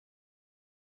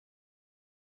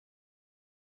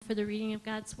for the reading of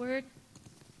God's Word.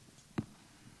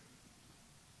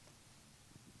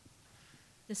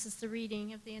 This is the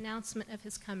reading of the announcement of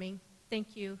his coming.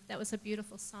 Thank you. That was a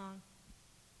beautiful song.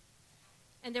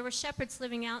 And there were shepherds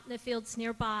living out in the fields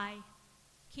nearby,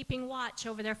 keeping watch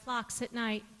over their flocks at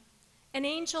night. An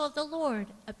angel of the Lord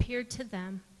appeared to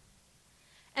them,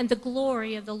 and the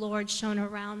glory of the Lord shone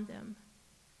around them,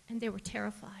 and they were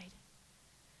terrified.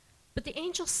 But the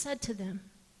angel said to them,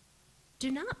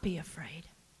 "Do not be afraid.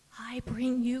 I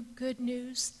bring you good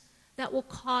news that will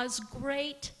cause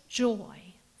great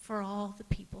joy for all the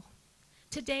people.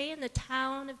 Today in the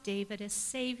town of David, a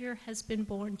Savior has been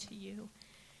born to you.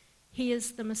 He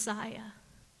is the Messiah,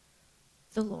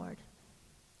 the Lord.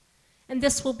 And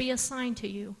this will be a sign to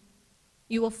you.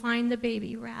 You will find the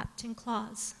baby wrapped in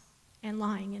cloths and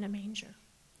lying in a manger."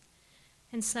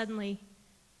 And suddenly,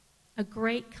 a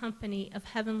great company of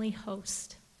heavenly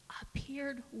hosts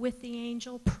appeared with the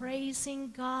angel, praising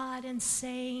God and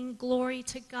saying, "Glory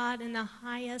to God in the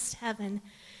highest heaven,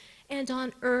 and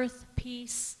on earth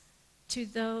peace to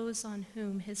those on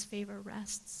whom his favor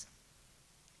rests."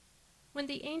 When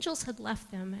the angels had left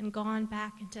them and gone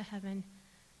back into heaven,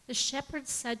 the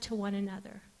shepherds said to one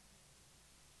another,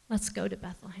 "Let's go to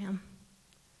Bethlehem.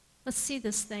 Let's see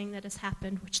this thing that has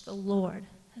happened, which the Lord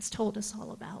has told us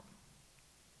all about."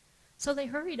 So they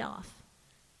hurried off,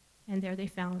 and there they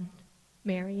found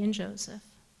Mary and Joseph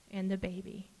and the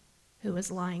baby who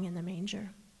was lying in the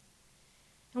manger.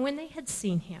 And when they had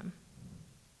seen him,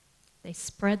 they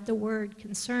spread the word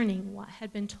concerning what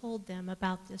had been told them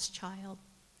about this child.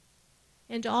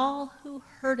 And all who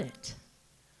heard it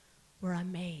were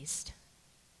amazed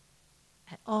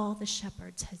at all the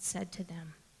shepherds had said to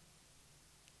them.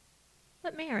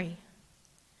 But Mary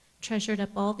treasured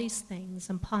up all these things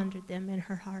and pondered them in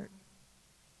her heart.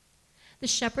 The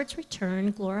shepherds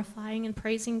returned, glorifying and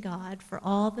praising God for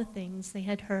all the things they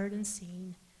had heard and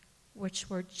seen, which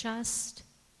were just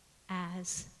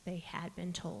as they had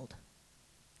been told.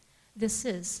 This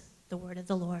is the word of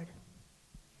the Lord.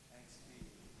 Thanks be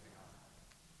to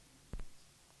God.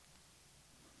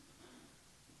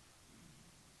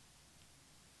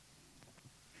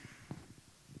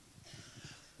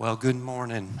 Well, good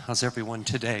morning. How's everyone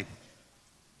today?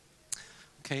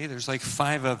 Okay, there's like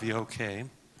 5 of you, okay.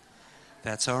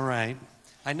 That's all right.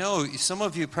 I know some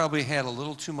of you probably had a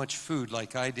little too much food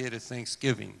like I did at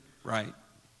Thanksgiving, right?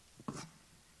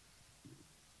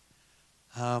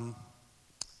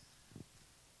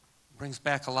 Brings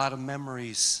back a lot of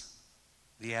memories,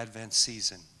 the Advent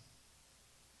season.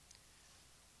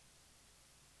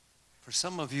 For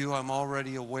some of you, I'm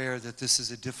already aware that this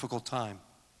is a difficult time.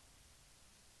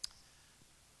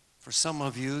 For some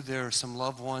of you, there are some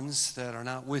loved ones that are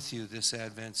not with you this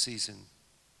Advent season,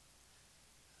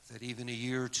 that even a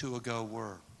year or 2 ago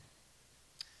were.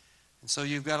 And so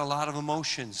you've got a lot of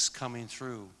emotions coming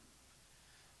through,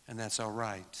 and that's all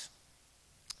right.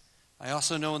 I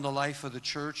also know in the life of the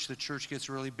church gets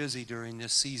really busy during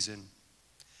this season.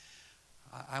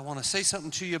 I want to say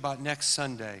something to you about next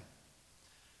Sunday.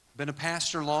 I've been a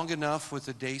pastor long enough with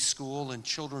the day school and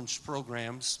children's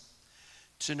programs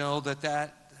to know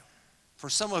that for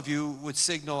some of you would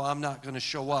signal I'm not going to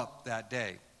show up that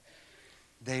day.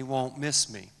 They won't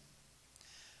miss me.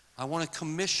 I want to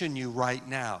commission you right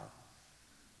now.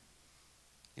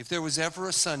 If there was ever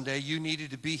a Sunday you needed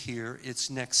to be here,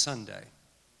 it's next Sunday.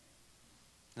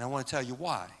 And I want to tell you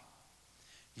why.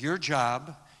 Your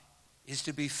job is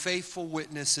to be faithful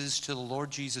witnesses to the Lord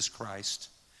Jesus Christ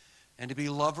and to be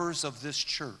lovers of this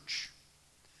church.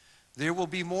 There will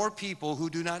be more people who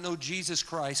do not know Jesus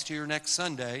Christ here next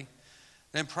Sunday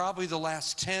than probably the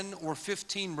last 10 or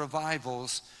 15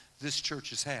 revivals this church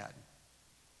has had.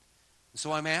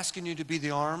 So I'm asking you to be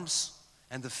the arms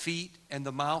and the feet and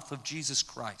the mouth of Jesus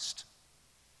Christ.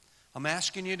 I'm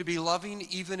asking you to be loving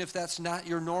even if that's not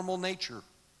your normal nature.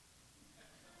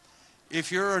 If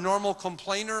you're a normal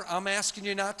complainer, I'm asking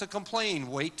you not to complain.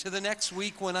 Wait till the next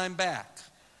week when I'm back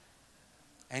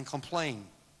and complain.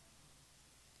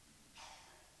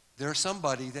 There's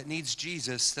somebody that needs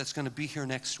Jesus that's going to be here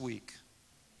next week.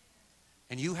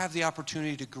 And you have the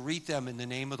opportunity to greet them in the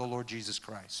name of the Lord Jesus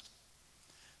Christ.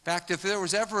 In fact, if there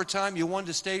was ever a time you wanted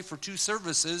to stay for 2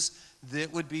 services,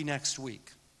 that would be next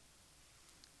week.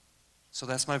 So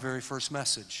that's my very first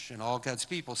message. And all God's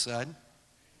people said,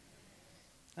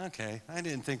 okay, I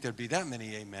didn't think there'd be that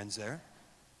many amens there.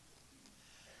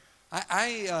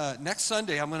 Next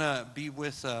Sunday, I'm going to be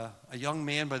with a young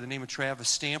man by the name of Travis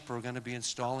Stamper. We're going to be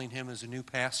installing him as a new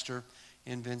pastor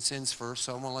in Vincennes first,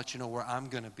 so I want to let you know where I'm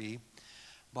going to be.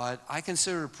 But I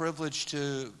consider it a privilege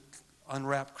to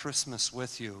unwrap Christmas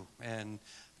with you, and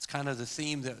it's kind of the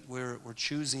theme that we're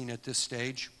choosing at this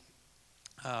stage.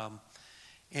 I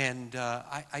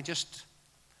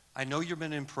know you've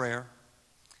been in prayer.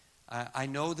 I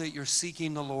know that you're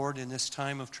seeking the Lord in this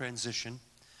time of transition.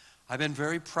 I've been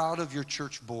very proud of your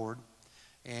church board,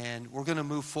 and we're going to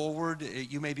move forward.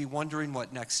 You may be wondering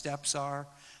what next steps are.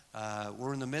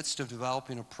 We're in the midst of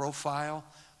developing a profile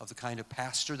of the kind of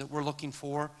pastor that we're looking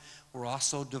for. We're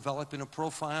also developing a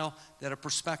profile that a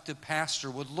prospective pastor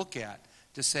would look at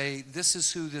to say, this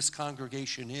is who this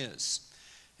congregation is.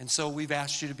 And so we've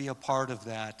asked you to be a part of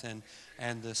that.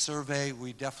 And the survey,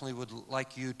 we definitely would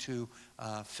like you to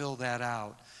fill that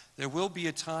out. There will be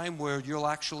a time where you'll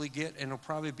actually get, and it'll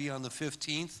probably be on the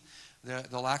 15th,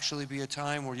 there'll actually be a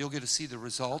time where you'll get to see the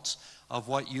results of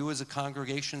what you as a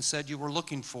congregation said you were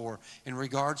looking for in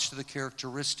regards to the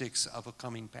characteristics of a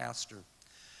coming pastor.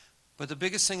 But the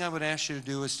biggest thing I would ask you to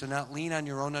do is to not lean on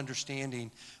your own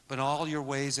understanding, but in all your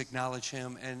ways acknowledge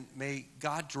Him, and may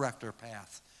God direct our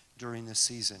path during this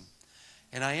season.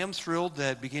 And I am thrilled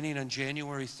that beginning on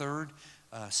January 3rd,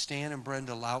 Stan and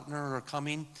Brenda Lautner are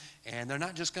coming, and they're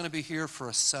not just going to be here for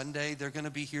a Sunday, they're going to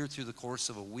be here through the course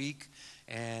of a week,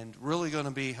 and really going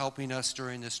to be helping us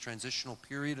during this transitional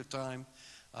period of time.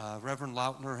 Reverend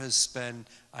Lautner has been,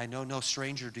 I know, no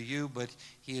stranger to you, but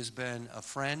he has been a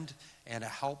friend and a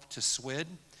help to SWID,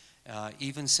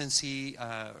 even since he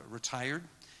retired.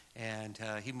 And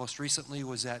he most recently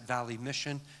was at Valley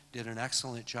Mission, did an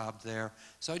excellent job there.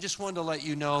 So I just wanted to let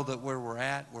you know that where we're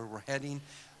at, where we're heading.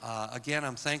 Again,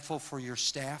 I'm thankful for your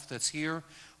staff that's here.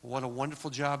 What a wonderful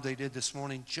job they did this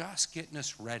morning, just getting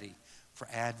us ready for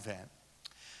Advent.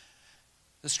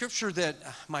 The scripture that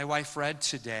my wife read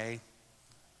today,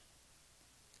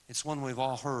 it's one we've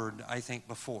all heard, I think,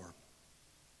 before.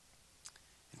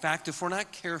 In fact, if we're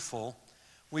not careful,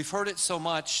 we've heard it so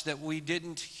much that we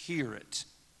didn't hear it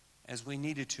as we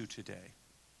needed to today.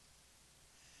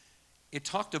 It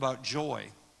talked about joy.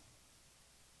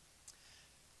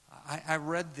 I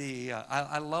read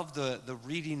I love the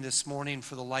reading this morning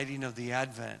for the lighting of the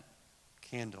Advent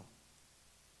candle.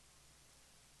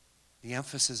 The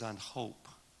emphasis on hope.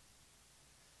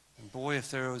 And boy, if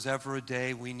there was ever a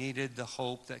day we needed the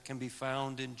hope that can be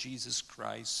found in Jesus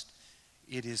Christ,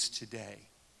 it is today.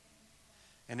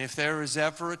 And if there is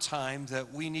ever a time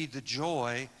that we need the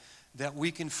joy that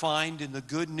we can find in the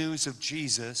good news of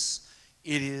Jesus,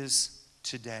 it is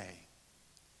today.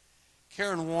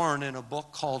 Karen Warren, in a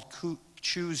book called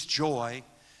Choose Joy,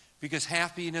 because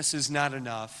happiness is not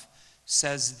enough,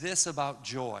 says this about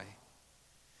joy.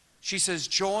 She says,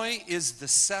 joy is the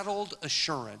settled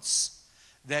assurance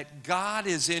that God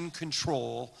is in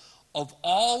control of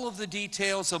all of the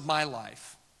details of my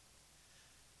life.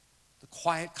 The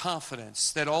quiet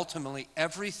confidence that ultimately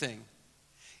everything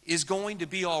is going to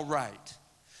be all right.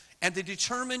 And the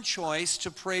determined choice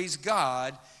to praise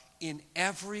God in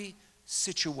every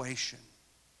situation.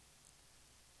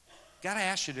 Got to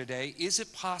ask you today, is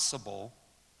it possible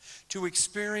to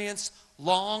experience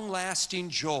long-lasting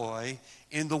joy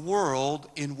in the world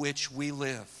in which we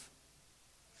live?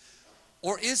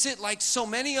 Or is it like so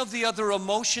many of the other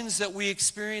emotions that we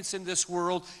experience in this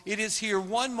world, it is here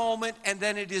one moment and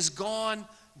then it is gone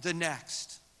the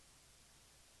next?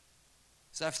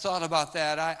 As I've thought about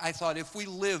that, I thought if we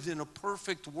lived in a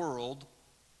perfect world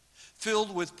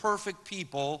filled with perfect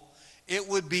people, it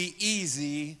would be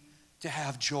easy to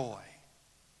have joy.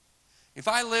 If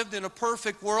I lived in a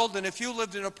perfect world, and if you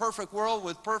lived in a perfect world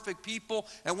with perfect people,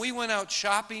 and we went out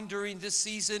shopping during this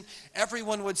season,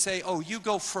 everyone would say, oh, you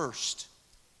go first.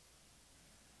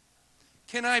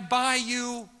 Can I buy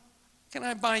you a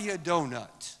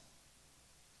donut?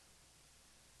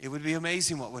 It would be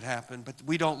amazing what would happen, but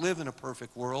we don't live in a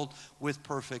perfect world with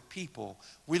perfect people.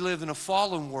 We live in a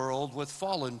fallen world with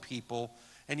fallen people,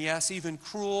 and yes, even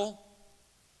cruel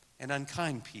and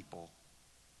unkind people.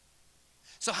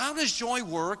 So how does joy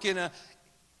work in an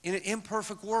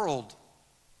imperfect world?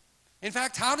 In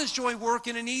fact, how does joy work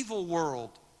in an evil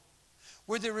world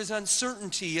where there is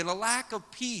uncertainty and a lack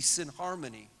of peace and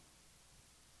harmony?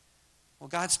 Well,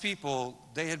 God's people,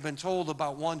 they had been told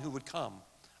about one who would come,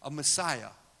 a Messiah,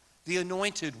 the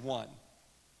anointed one.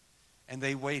 And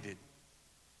they waited.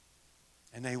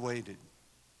 And they waited.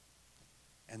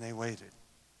 And they waited.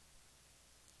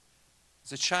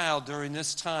 As a child during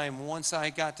this time, once I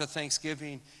got to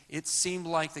Thanksgiving, it seemed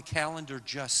like the calendar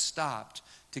just stopped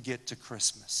to get to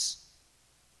Christmas.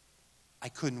 I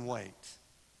couldn't wait.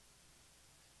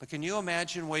 But can you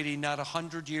imagine waiting not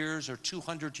 100 years or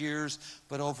 200 years,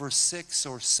 but over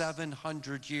 600 or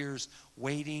 700 years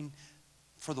waiting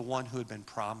for the one who had been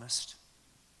promised?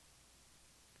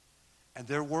 And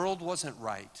their world wasn't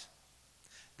right.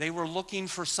 They were looking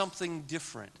for something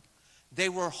different. They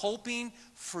were hoping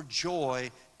for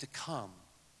joy to come.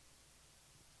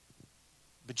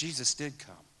 But Jesus did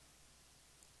come.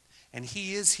 And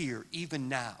he is here even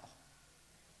now.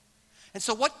 And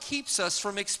so what keeps us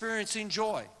from experiencing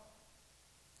joy?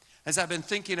 As I've been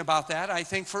thinking about that, I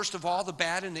think first of all, the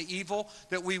bad and the evil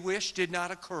that we wish did not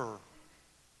occur.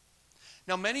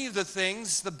 Now, many of the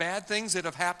things, the bad things that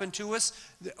have happened to us,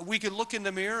 we could look in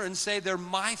the mirror and say, they're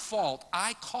my fault.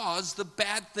 I caused the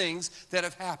bad things that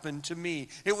have happened to me.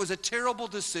 It was a terrible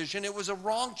decision. It was a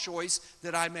wrong choice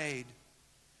that I made.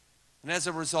 And as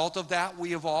a result of that, we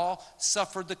have all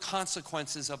suffered the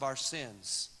consequences of our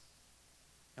sins.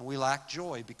 And we lack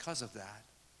joy because of that.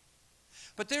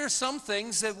 But there are some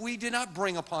things that we did not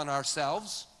bring upon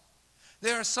ourselves.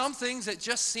 There are some things that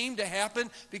just seem to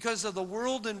happen because of the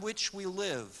world in which we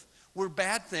live, where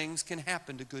bad things can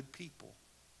happen to good people.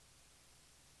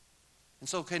 And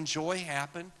so can joy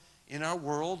happen in our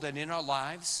world and in our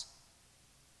lives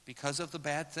because of the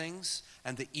bad things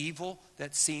and the evil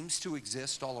that seems to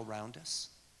exist all around us?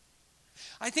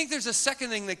 I think there's a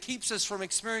second thing that keeps us from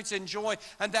experiencing joy,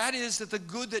 and that is that the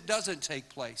good that doesn't take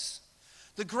place.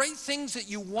 The great things that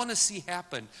you want to see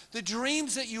happen, the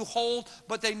dreams that you hold,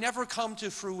 but they never come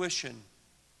to fruition.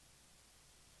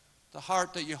 The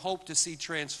heart that you hope to see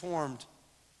transformed.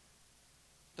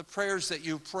 The prayers that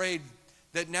you prayed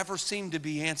that never seem to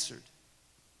be answered.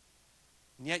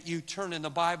 And yet you turn in the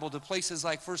Bible to places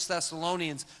like 1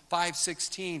 Thessalonians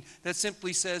 5:16 that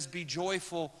simply says, be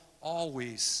joyful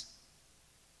always.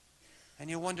 And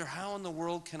you wonder, how in the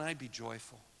world can I be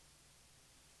joyful?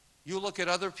 You look at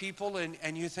other people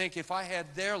and you think, if I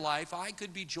had their life, I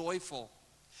could be joyful.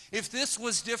 If this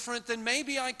was different, then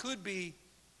maybe I could be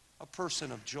a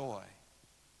person of joy.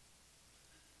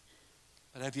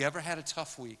 But have you ever had a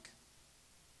tough week?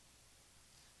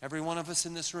 Every one of us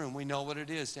in this room, we know what it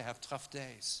is to have tough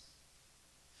days.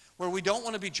 Where we don't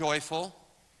want to be joyful,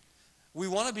 we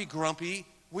want to be grumpy,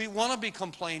 we want to be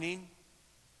complaining.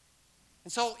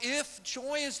 And so if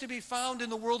joy is to be found in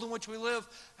the world in which we live,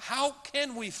 how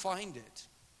can we find it?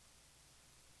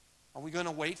 Are we going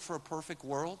to wait for a perfect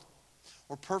world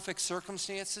or perfect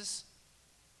circumstances?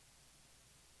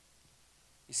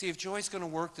 You see, if joy is going to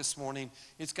work this morning,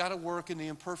 it's got to work in the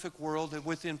imperfect world and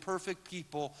with imperfect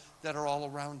people that are all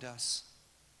around us.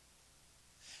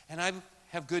 And I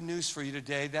have good news for you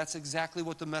today. That's exactly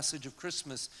what the message of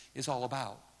Christmas is all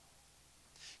about.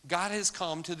 God has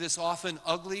come to this often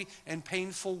ugly and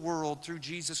painful world through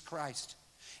Jesus Christ.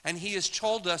 And he has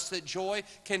told us that joy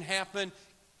can happen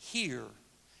here,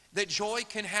 that joy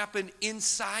can happen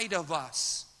inside of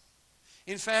us.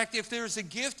 In fact, if there's a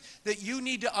gift that you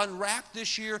need to unwrap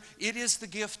this year, it is the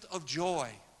gift of joy.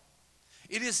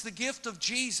 It is the gift of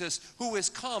Jesus who has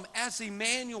come as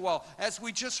Emmanuel, as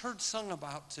we just heard sung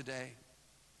about today.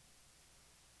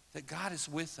 That God is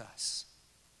with us.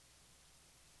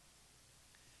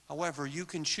 However, you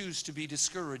can choose to be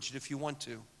discouraged if you want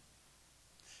to.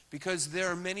 Because there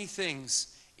are many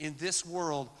things in this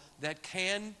world that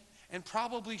can and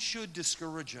probably should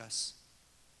discourage us.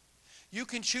 You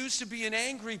can choose to be an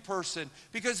angry person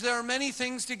because there are many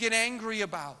things to get angry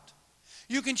about.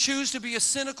 You can choose to be a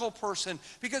cynical person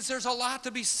because there's a lot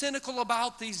to be cynical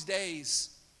about these days.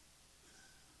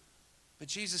 But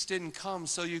Jesus didn't come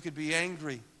so you could be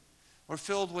angry or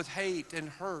filled with hate and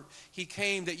hurt. He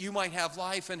came that you might have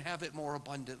life and have it more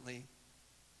abundantly.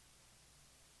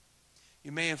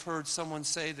 You may have heard someone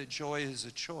say that joy is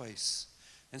a choice.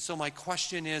 And so my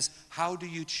question is, how do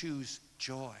you choose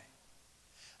joy?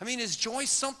 I mean, is joy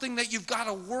something that you've got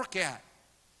to work at?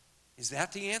 Is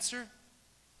that the answer?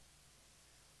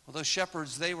 Well, those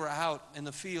shepherds, they were out in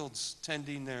the fields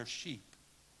tending their sheep.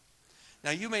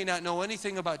 Now, you may not know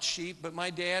anything about sheep, but my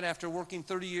dad, after working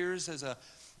 30 years as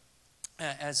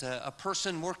a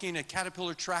person working a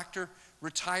Caterpillar tractor,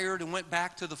 retired and went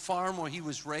back to the farm where he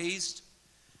was raised,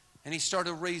 and he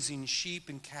started raising sheep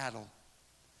and cattle.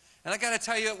 And I got to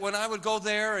tell you, when I would go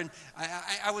there, and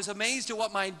I was amazed at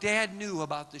what my dad knew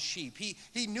about the sheep.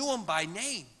 He knew them by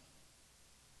name.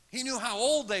 He knew how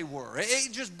old they were.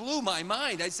 It just blew my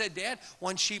mind. I said, Dad,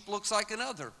 one sheep looks like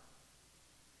another.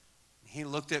 He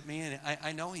looked at me, and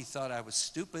I know he thought I was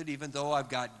stupid, even though I've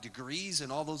got degrees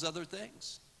and all those other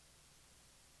things.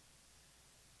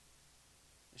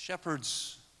 The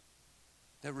shepherds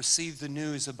that received the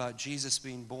news about Jesus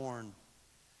being born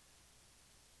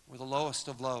were the lowest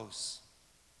of lows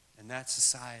in that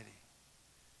society.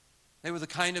 They were the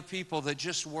kind of people that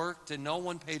just worked and no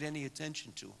one paid any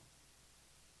attention to them.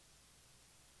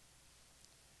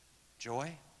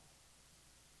 Joy?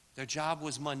 Their job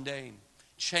was mundane.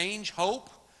 Change, hope,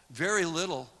 very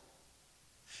little.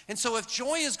 And so if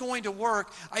joy is going to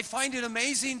work, I find it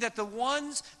amazing that the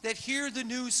ones that hear the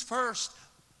news first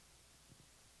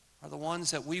are the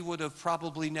ones that we would have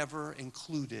probably never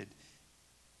included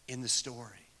in the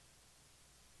story.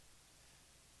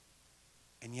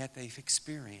 And yet they've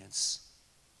experienced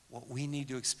what we need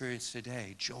to experience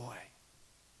today, joy.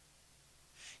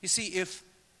 You see,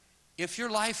 if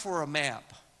your life were a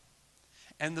map,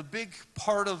 and the big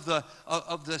part of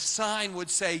the sign would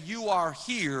say, you are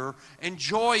here, and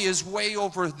joy is way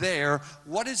over there,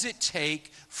 what does it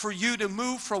take for you to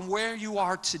move from where you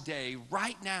are today,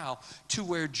 right now, to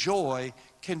where joy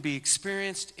can be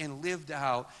experienced and lived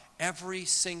out every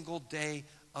single day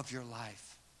of your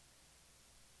life?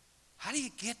 How do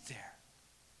you get there?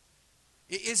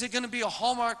 Is it going to be a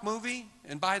Hallmark movie?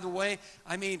 And by the way,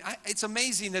 it's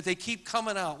amazing that they keep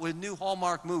coming out with new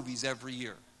Hallmark movies every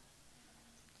year.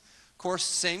 Of course,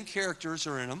 same characters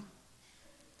are in them.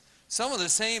 Some of the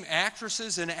same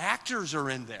actresses and actors are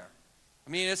in there.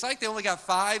 It's like they only got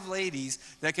 5 ladies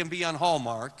that can be on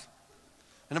Hallmark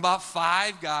and about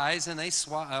 5 guys, and they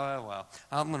swap. Oh, well,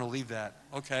 I'm going to leave that.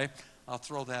 Okay, I'll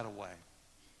throw that away.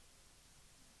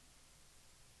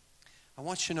 I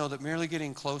want you to know that merely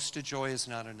getting close to joy is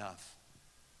not enough.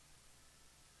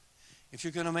 If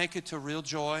you're going to make it to real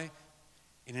joy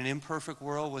in an imperfect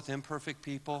world with imperfect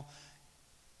people,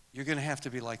 you're going to have to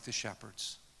be like the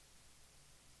shepherds.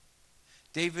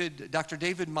 Dr.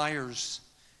 David Myers,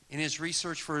 in his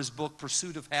research for his book,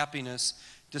 Pursuit of Happiness,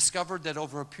 discovered that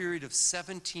over a period of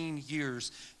 17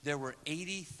 years, there were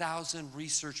 80,000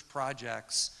 research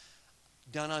projects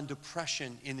done on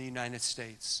depression in the United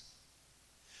States.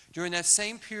 During that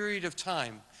same period of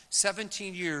time,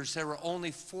 17 years, there were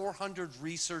only 400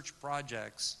 research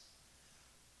projects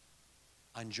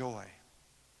on joy.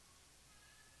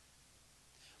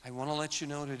 I want to let you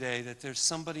know today that there's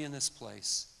somebody in this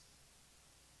place.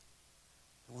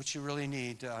 What you really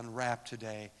need to unwrap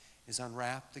today is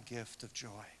unwrap the gift of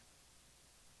joy.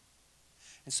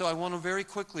 And so I want to very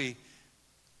quickly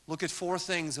look at 4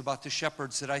 things about the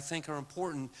shepherds that I think are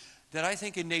important, that I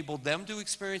think enabled them to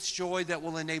experience joy, that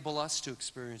will enable us to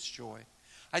experience joy.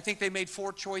 I think they made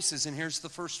 4 choices, and here's the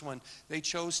first one. They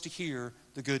chose to hear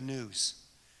the good news.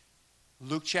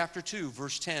 Luke chapter 2,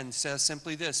 verse 10 says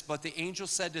simply this, "But the angel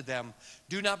said to them,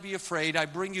 'Do not be afraid. I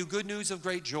bring you good news of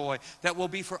great joy that will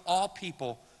be for all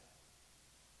people.'"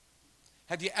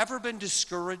 Have you ever been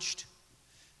discouraged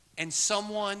and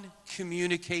someone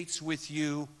communicates with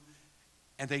you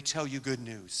and they tell you good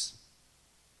news?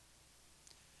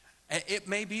 It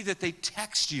may be that they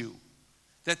text you,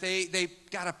 that they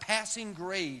got a passing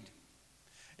grade.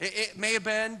 It may have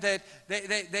been that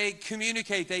they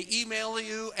communicate, they email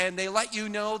you, and they let you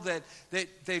know that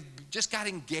they've just got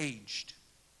engaged.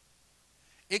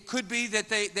 It could be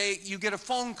that you get a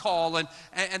phone call and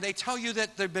they tell you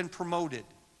that they've been promoted.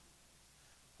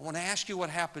 I want to ask you what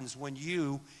happens when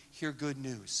you hear good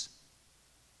news.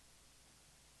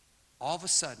 All of a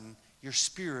sudden, your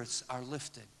spirits are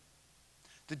lifted.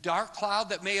 The dark cloud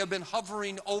that may have been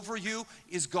hovering over you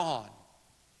is gone.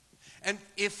 And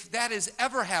if that has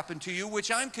ever happened to you,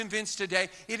 which I'm convinced today,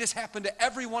 it has happened to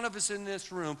every one of us in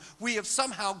this room, we have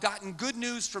somehow gotten good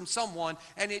news from someone,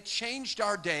 and it changed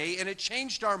our day, and it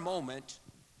changed our moment.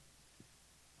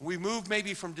 We moved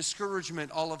maybe from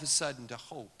discouragement all of a sudden to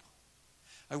hope.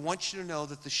 I want you to know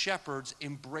that the shepherds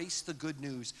embraced the good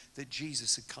news that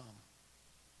Jesus had come.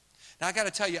 Now, I got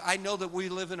to tell you, I know that we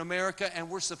live in America,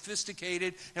 and we're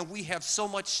sophisticated, and we have so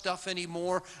much stuff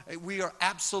anymore. We are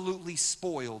absolutely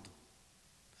spoiled.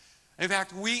 In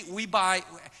fact, we buy,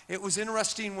 it was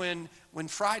interesting when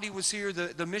Friday was here,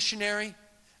 the missionary,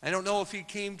 I don't know if he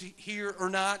came here or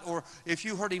not, or if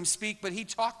you heard him speak, but he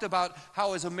talked about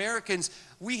how as Americans,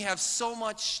 we have so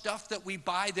much stuff that we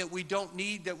buy that we don't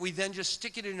need, that we then just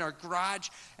stick it in our garage,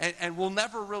 and we'll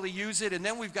never really use it, and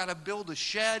then we've got to build a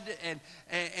shed,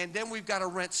 and then we've got to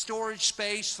rent storage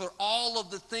space for all of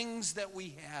the things that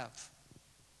we have.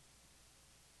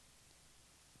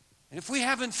 And if we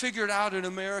haven't figured out in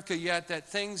America yet that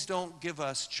things don't give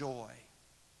us joy,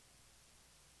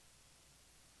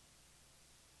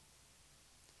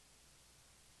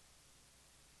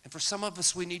 and for some of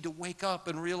us, we need to wake up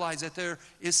and realize that there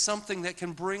is something that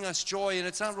can bring us joy, and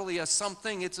it's not really a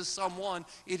something, it's a someone.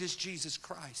 It is Jesus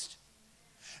Christ.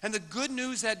 And the good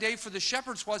news that day for the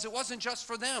shepherds was it wasn't just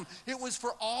for them, it was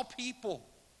for all people.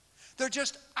 They're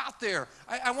just out there.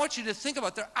 I want you to think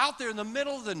about it. They're out there in the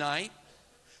middle of the night.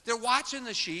 They're watching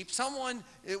the sheep. One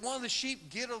of the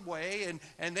sheep get away,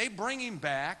 and they bring him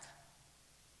back.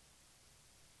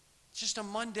 It's just a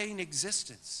mundane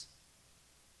existence.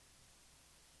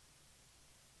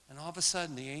 And all of a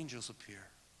sudden, the angels appear.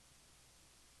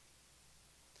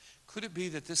 Could it be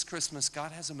that this Christmas,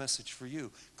 God has a message for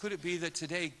you? Could it be that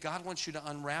today, God wants you to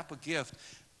unwrap a gift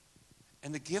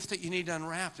And the gift that you need to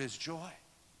unwrap is joy.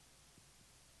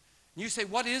 And you say,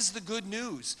 what is the good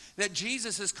news? That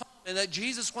Jesus has come and that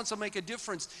Jesus wants to make a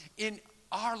difference in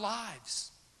our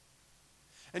lives.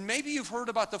 And maybe you've heard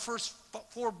about the first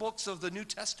 4 books of the New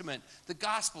Testament, the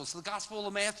Gospels, the Gospel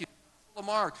of Matthew, the Gospel of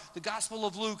Mark, the Gospel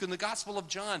of Luke, and the Gospel of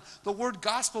John. The word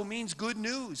gospel means good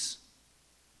news.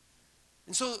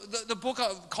 And so the book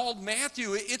called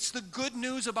Matthew, it's the good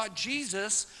news about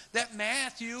Jesus that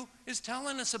Matthew is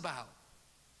telling us about.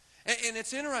 And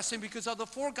it's interesting because of the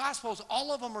 4 Gospels,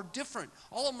 all of them are different.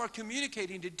 All of them are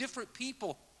communicating to different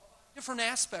people, different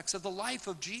aspects of the life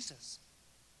of Jesus.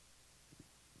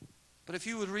 But if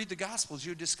you would read the Gospels,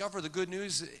 you would discover the good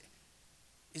news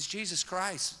is Jesus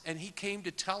Christ. And he came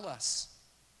to tell us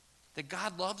that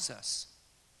God loves us.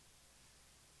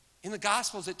 In the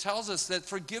Gospels, it tells us that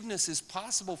forgiveness is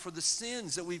possible for the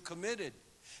sins that we've committed,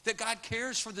 that God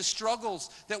cares for the struggles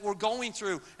that we're going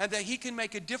through, and that he can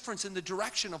make a difference in the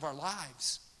direction of our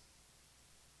lives.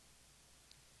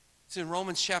 It's in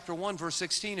Romans chapter 1, verse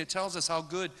 16, it tells us how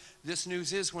good this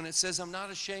news is when it says, I'm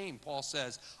not ashamed, Paul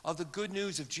says, of the good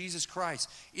news of Jesus Christ.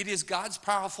 It is God's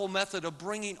powerful method of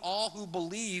bringing all who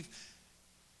believe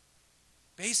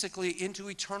basically into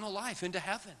eternal life, into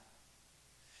heaven.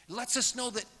 It lets us know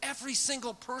that every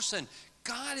single person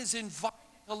God is invited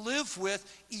to live with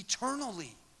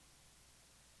eternally.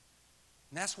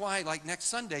 And that's why, like next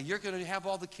Sunday, you're going to have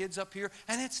all the kids up here.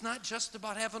 And it's not just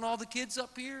about having all the kids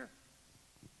up here.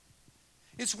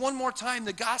 It's one more time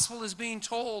the gospel is being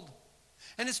told.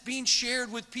 And it's being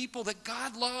shared with people that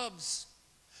God loves.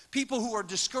 People who are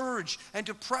discouraged and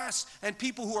depressed, and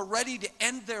people who are ready to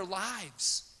end their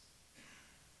lives.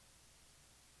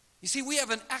 You see, we have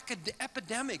an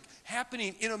epidemic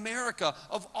happening in America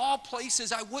of all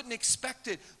places. I wouldn't expect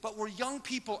it, but we're young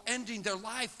people ending their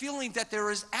life feeling that there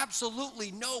is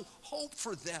absolutely no hope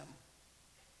for them.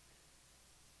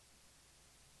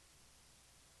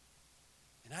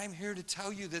 And I'm here to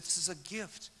tell you that this is a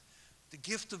gift, the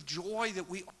gift of joy that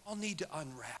we all need to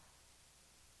unwrap.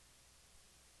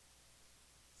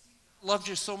 He loves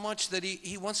you so much that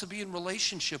he wants to be in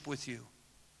relationship with you.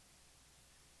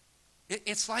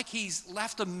 It's like he's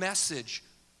left a message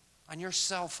on your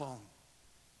cell phone.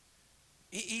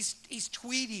 He's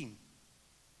tweeting.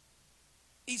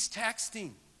 He's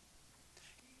texting.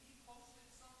 He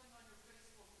posted something on your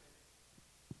Facebook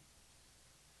page.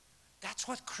 That's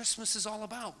what Christmas is all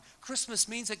about. Christmas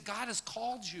means that God has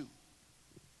called you.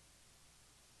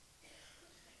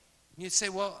 And you'd say,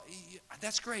 well,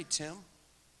 that's great, Tim.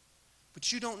 But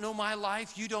you don't know my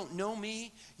life. You don't know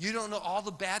me. You don't know all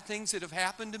the bad things that have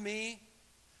happened to me.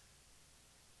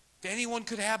 If anyone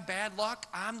could have bad luck,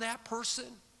 I'm that person.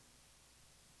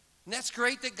 And that's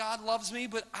great that God loves me,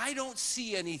 but I don't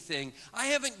see anything. I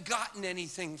haven't gotten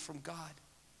anything from God.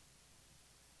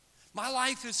 My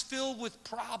life is filled with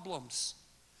problems.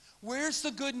 Where's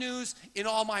the good news in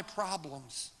all my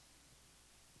problems?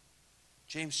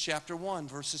 James chapter 1,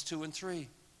 verses 2 and 3.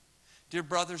 Dear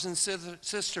brothers and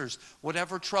sisters,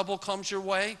 whatever trouble comes your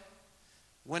way,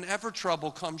 whenever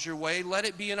trouble comes your way, let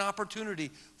it be an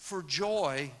opportunity for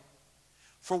joy.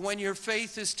 For when your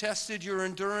faith is tested, your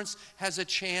endurance has a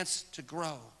chance to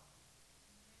grow.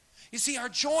 You see, our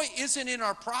joy isn't in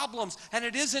our problems and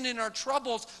it isn't in our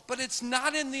troubles, but it's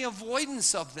not in the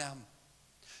avoidance of them.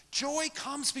 Joy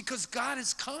comes because God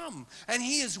has come and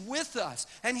he is with us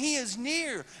and he is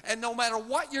near. And no matter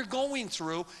what you're going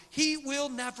through, he will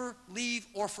never leave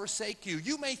or forsake you.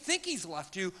 You may think he's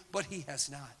left you, but he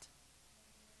has not.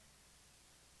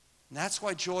 And that's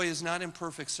why joy is not in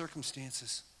perfect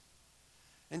circumstances.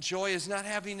 And joy is not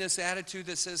having this attitude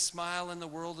that says smile and the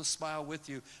world will smile with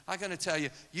you. I'm going to tell you,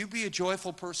 you be a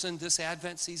joyful person this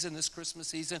Advent season, this Christmas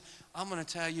season. I'm going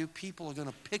to tell you, people are going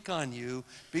to pick on you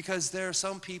because there are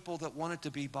some people that want it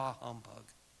to be bah humbug.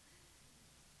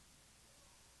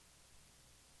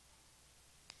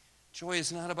 Joy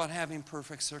is not about having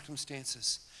perfect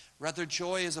circumstances. Rather,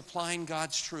 joy is applying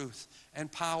God's truth and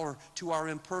power to our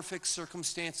imperfect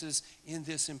circumstances in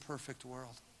this imperfect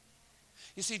world.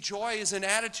 You see, joy is an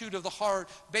attitude of the heart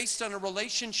based on a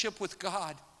relationship with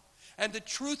God and the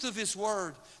truth of his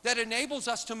word that enables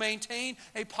us to maintain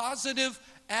a positive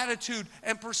attitude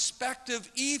and perspective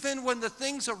even when the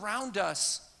things around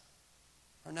us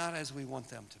are not as we want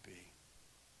them to be.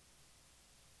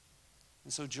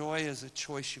 And so joy is a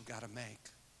choice you've got to make.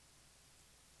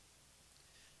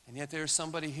 And yet there's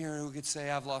somebody here who could say,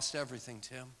 I've lost everything,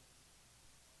 Tim.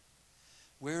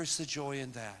 Where's the joy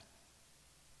in that?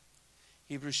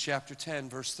 Hebrews chapter 10,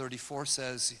 verse 34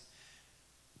 says,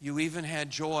 you even had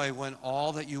joy when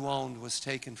all that you owned was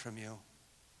taken from you,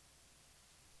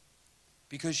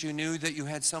 because you knew that you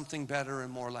had something better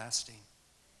and more lasting.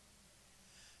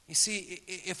 You see,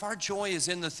 if our joy is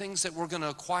in the things that we're going to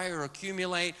acquire or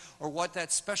accumulate, or what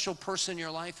that special person in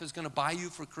your life is going to buy you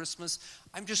for Christmas,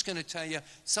 I'm just going to tell you,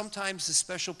 sometimes the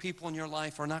special people in your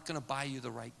life are not going to buy you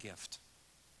the right gift.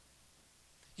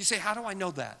 You say, how do I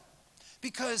know that?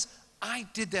 Because I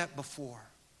did that before.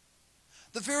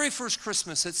 The very first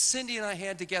Christmas that Cindy and I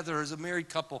had together as a married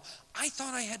couple, I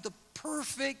thought I had the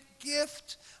perfect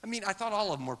gift. I mean, I thought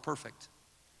all of them were perfect.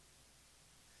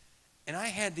 And I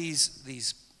had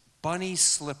these bunny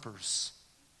slippers.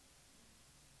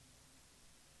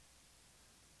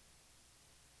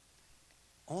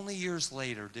 Only years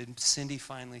later did Cindy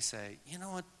finally say, you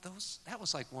know what, that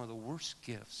was like one of the worst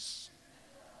gifts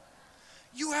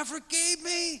you ever gave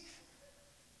me.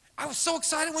 I was so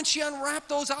excited when she unwrapped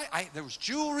those. There was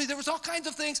jewelry, there was all kinds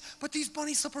of things, but these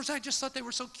bunny slippers, I just thought they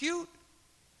were so cute.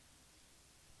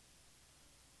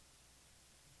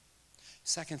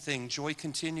 Second thing, joy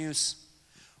continues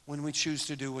when we choose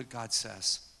to do what God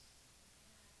says.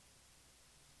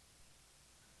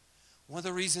 One of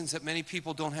the reasons that many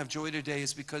people don't have joy today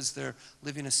is because they're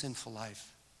living a sinful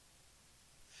life.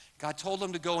 God told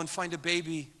them to go and find a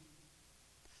baby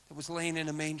that was laying in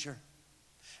a manger.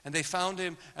 And they found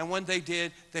him, and when they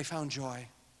did, they found joy.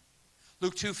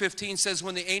 Luke 2:15 says,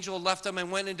 when the angel left them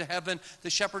and went into heaven, the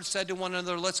shepherds said to one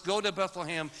another, let's go to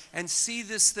Bethlehem and see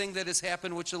this thing that has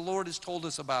happened, which the Lord has told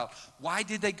us about. Why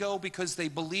did they go? Because they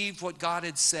believed what God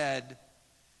had said,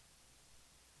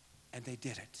 and they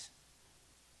did it.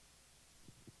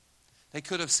 They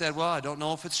could have said, well, I don't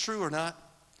know if it's true or not.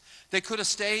 They could have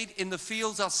stayed in the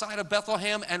fields outside of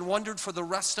Bethlehem and wondered for the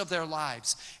rest of their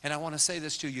lives. And I want to say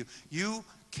this to you. You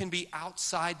can be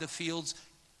outside the fields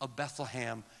of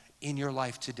Bethlehem in your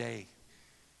life today.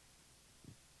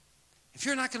 If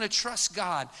you're not going to trust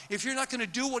God, if you're not going to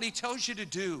do what He tells you to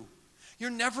do,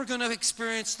 you're never going to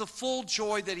experience the full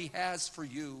joy that He has for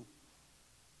you.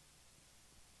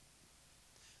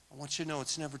 I want you to know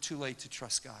it's never too late to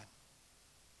trust God.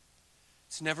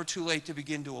 It's never too late to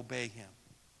begin to obey Him.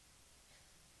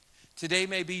 Today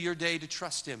may be your day to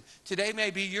trust Him. Today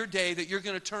may be your day that you're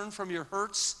going to turn from your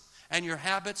hurts and your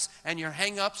habits and your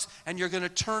hang-ups, and you're going to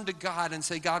turn to God and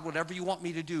say, God, whatever you want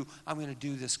me to do, I'm going to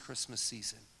do this Christmas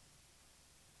season.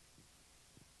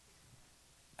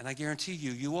 And I guarantee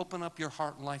you, you open up your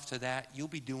heart and life to that, you'll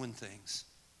be doing things.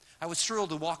 I was thrilled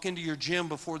to walk into your gym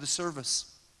before the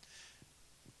service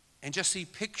and just see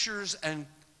pictures and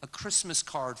a Christmas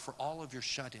card for all of your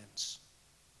shut-ins.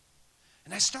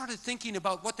 And I started thinking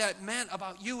about what that meant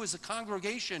about you as a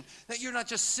congregation, that you're not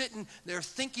just sitting there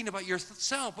thinking about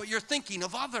yourself, but you're thinking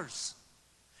of others.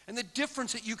 And the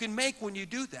difference that you can make when you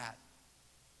do that.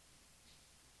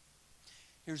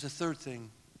 Here's a third thing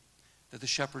that the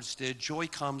shepherds did. Joy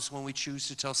comes when we choose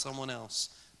to tell someone else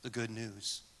the good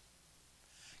news.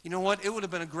 You know what? It would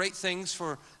have been a great thing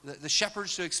for the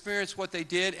shepherds to experience what they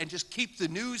did and just keep the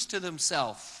news to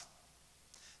themselves.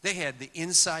 They had the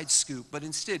inside scoop, but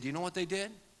instead, you know what they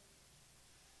did?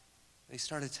 They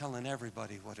started telling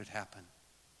everybody what had happened.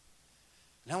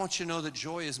 And I want you to know that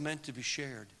joy is meant to be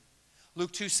shared.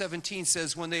 Luke 2:17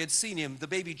 says, when they had seen him, the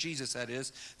baby Jesus that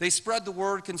is, they spread the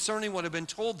word concerning what had been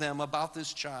told them about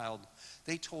this child.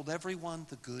 They told everyone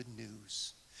the good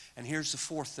news. And here's the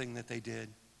fourth thing that they did.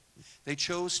 They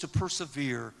chose to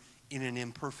persevere in an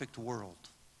imperfect world.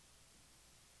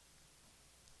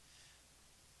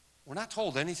 We're not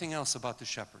told anything else about the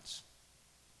shepherds.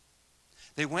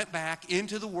 They went back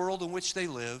into the world in which they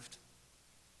lived.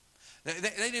 They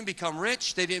didn't become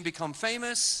rich. They didn't become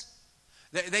famous.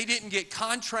 They didn't get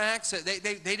contracts. They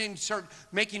didn't start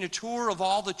making a tour of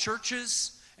all the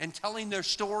churches and telling their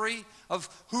story of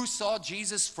who saw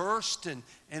Jesus first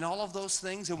and all of those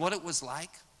things and what it was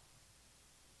like.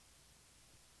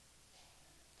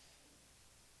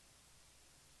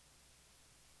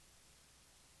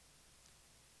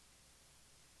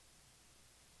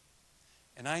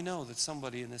 And I know that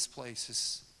somebody in this place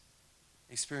is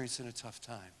experiencing a tough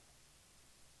time.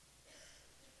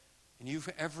 And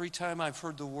every time you've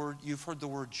heard the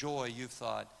word joy, you've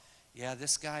thought, yeah,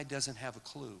 this guy doesn't have a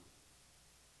clue.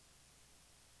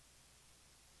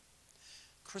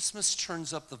 Christmas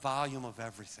turns up the volume of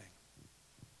everything.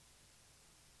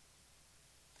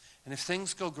 And if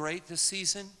things go great this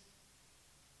season,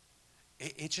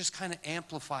 it just kind of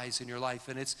amplifies in your life,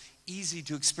 and it's easy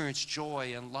to experience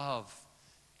joy and love,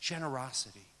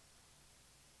 generosity.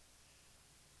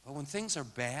 But when things are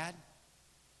bad,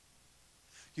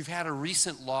 you've had a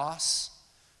recent loss,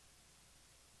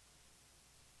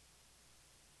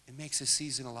 it makes the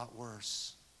season a lot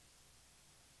worse.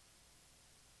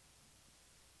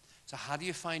 So how do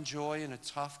you find joy in a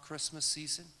tough Christmas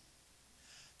season?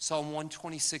 Psalm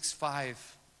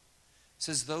 126:5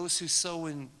 says, those who sow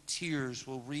in tears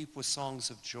will reap with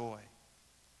songs of joy.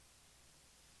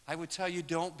 I would tell you,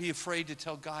 don't be afraid to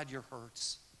tell God your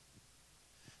hurts.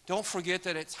 Don't forget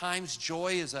that at times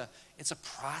joy it's a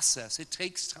process. It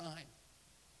takes time.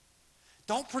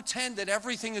 Don't pretend that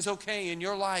everything is okay in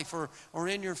your life or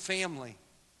in your family.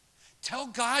 Tell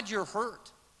God you're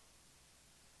hurt.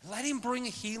 Let him bring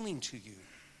a healing to you.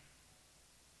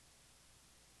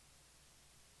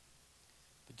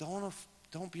 But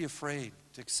don't be afraid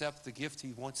to accept the gift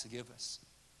he wants to give us.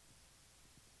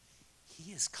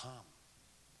 He has come.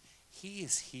 He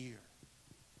is here.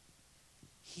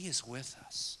 He is with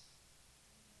us.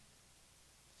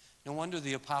 No wonder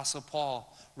the Apostle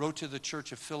Paul wrote to the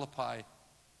church of Philippi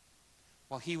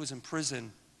while he was in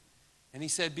prison, and he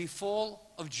said, be full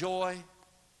of joy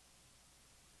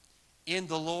in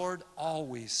the Lord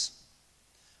always.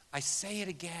 I say it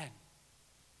again.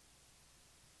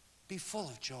 Be full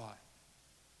of joy.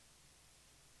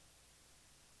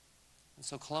 And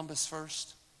so Columbus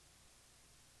First,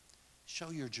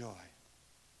 show your joy.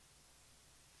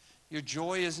 Your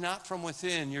joy is not from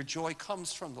within. Your joy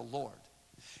comes from the Lord.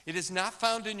 It is not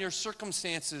found in your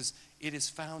circumstances. It is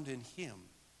found in him.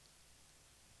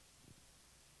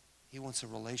 He wants a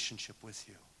relationship with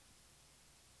you.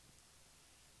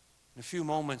 In a few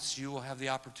moments, you will have the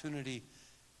opportunity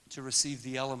to receive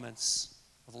the elements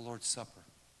of the Lord's Supper.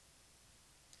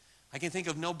 I can think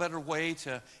of no better way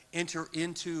to enter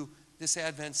into this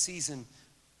Advent season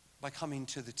by coming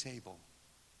to the table.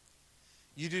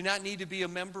 You do not need to be a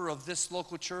member of this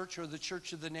local church or the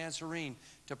Church of the Nazarene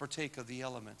to partake of the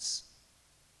elements.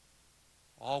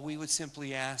 All we would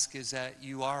simply ask is that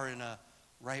you are in a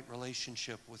right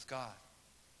relationship with God.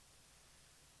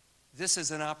 This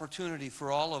is an opportunity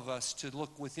for all of us to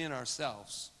look within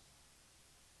ourselves,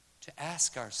 to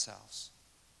ask ourselves,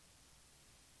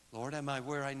 Lord, am I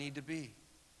where I need to be?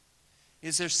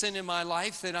 Is there sin in my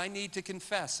life that I need to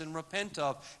confess and repent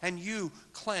of, and you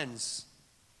cleanse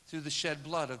through the shed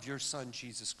blood of your Son,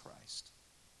 Jesus Christ?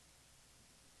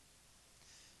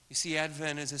 You see,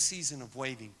 Advent is a season of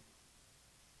waiting,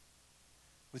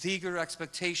 with eager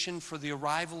expectation for the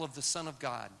arrival of the Son of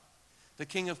God, the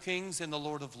King of Kings and the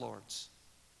Lord of Lords.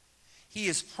 He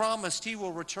has promised he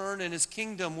will return, and his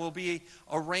kingdom will be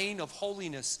a reign of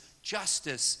holiness,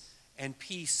 justice, and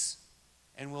peace,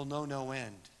 and will know no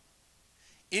end.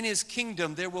 In his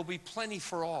kingdom there will be plenty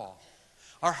for all.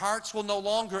 Our hearts will no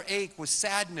longer ache with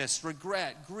sadness,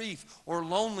 regret, grief, or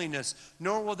loneliness,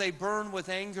 nor will they burn with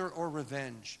anger or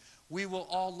revenge. We will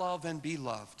all love and be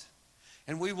loved,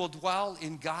 and we will dwell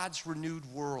in God's renewed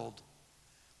world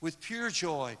with pure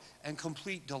joy and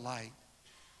complete delight.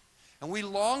 And we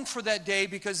long for that day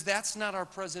because that's not our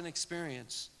present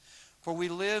experience, for we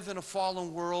live in a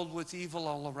fallen world with evil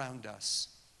all around us.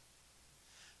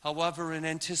 However, in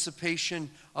anticipation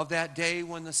of that day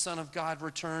when the Son of God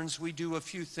returns, we do a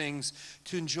few things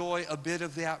to enjoy a bit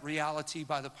of that reality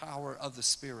by the power of the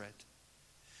Spirit.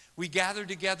 We gather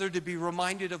together to be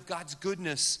reminded of God's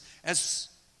goodness as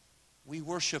we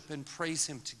worship and praise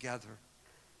him together.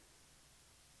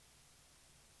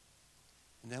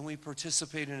 And then we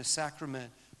participate in a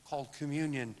sacrament called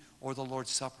communion or the Lord's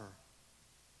Supper.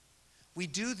 We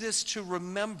do this to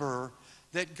remember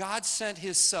that God sent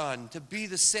his Son to be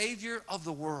the Savior of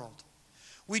the world.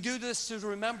 We do this to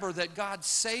remember that God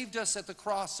saved us at the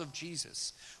cross of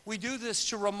Jesus. We do this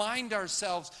to remind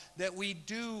ourselves that we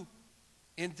do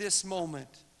in this moment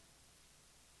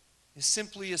is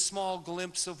simply a small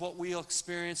glimpse of what we'll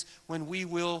experience when we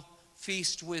will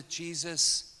feast with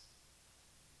Jesus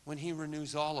when he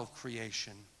renews all of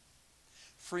creation,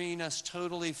 freeing us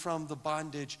totally from the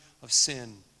bondage of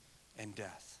sin and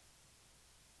death.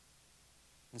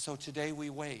 And so today we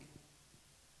wait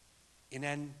in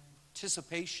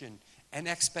anticipation and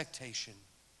expectation.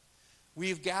 We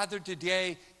have gathered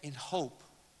today in hope.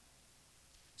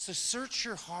 So search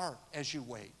your heart as you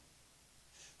wait.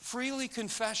 Freely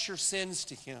confess your sins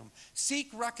to him. Seek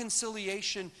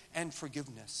reconciliation and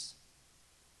forgiveness.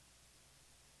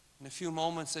 In a few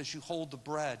moments, as you hold the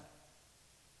bread,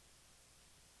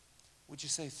 would you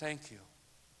say thank you?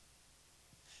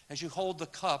 As you hold the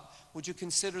cup, would you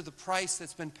consider the price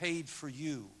that's been paid for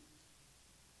you?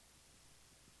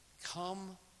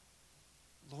 Come,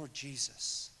 Lord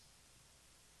Jesus.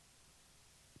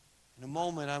 In a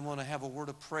moment, I want to have a word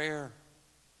of prayer.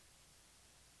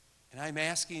 And I'm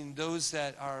asking those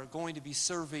that are going to be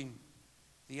serving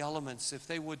the elements, if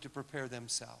they would, to prepare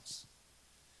themselves.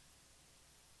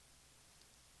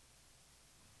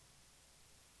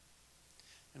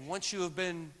 And once you have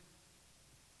been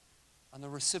on the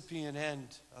recipient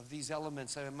end of these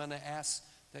elements, I'm going to ask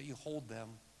that you hold them.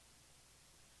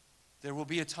 There will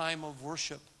be a time of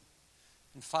worship.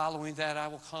 And following that, I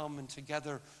will come and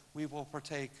together we will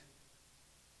partake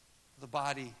of the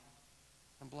body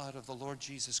and blood of the Lord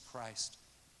Jesus Christ,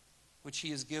 which he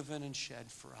has given and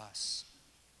shed for us.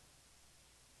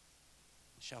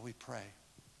 Shall we pray?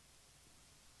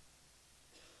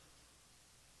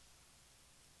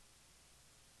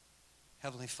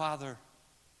 Heavenly Father,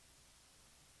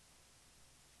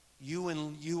 you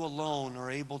and you alone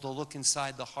are able to look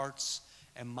inside the hearts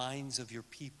and minds of your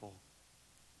people.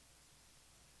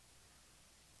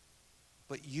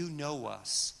 But you know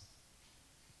us.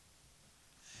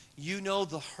 You know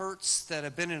the hurts that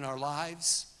have been in our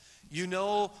lives. You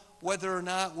know whether or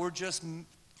not we're just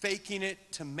faking it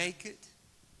to make it.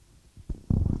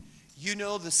 You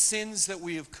know the sins that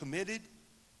we have committed.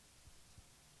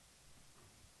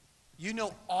 You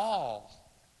know all.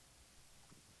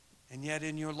 And yet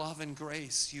in your love and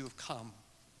grace you have come.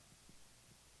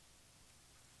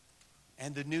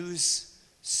 And the news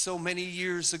so many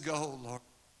years ago, Lord,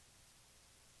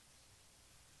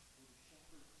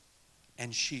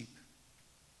 and sheep.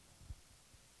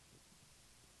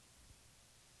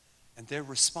 And their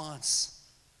response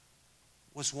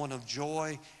was one of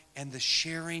joy and the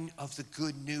sharing of the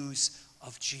good news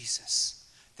of Jesus,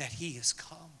 that he has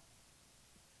come.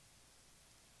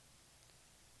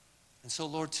 And so,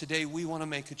 Lord, today we want to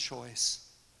make a choice,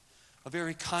 a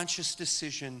very conscious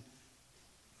decision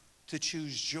to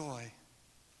choose joy.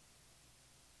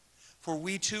 For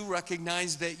we too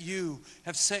recognize that you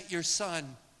have sent your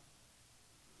Son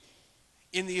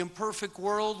in the imperfect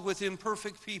world with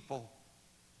imperfect people.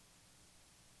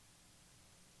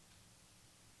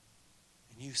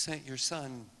 And you sent your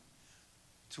Son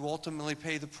to ultimately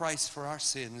pay the price for our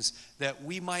sins, that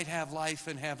we might have life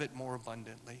and have it more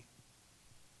abundantly.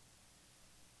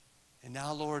 And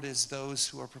now, Lord, as those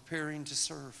who are preparing to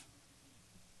serve,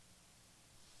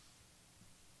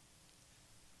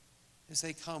 as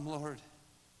they come, Lord,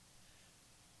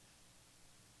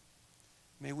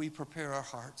 may we prepare our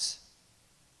hearts.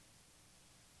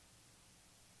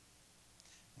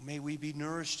 May we be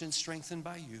nourished and strengthened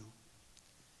by you.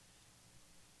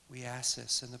 We ask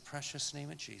this in the precious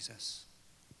name of Jesus.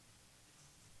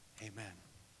 Amen.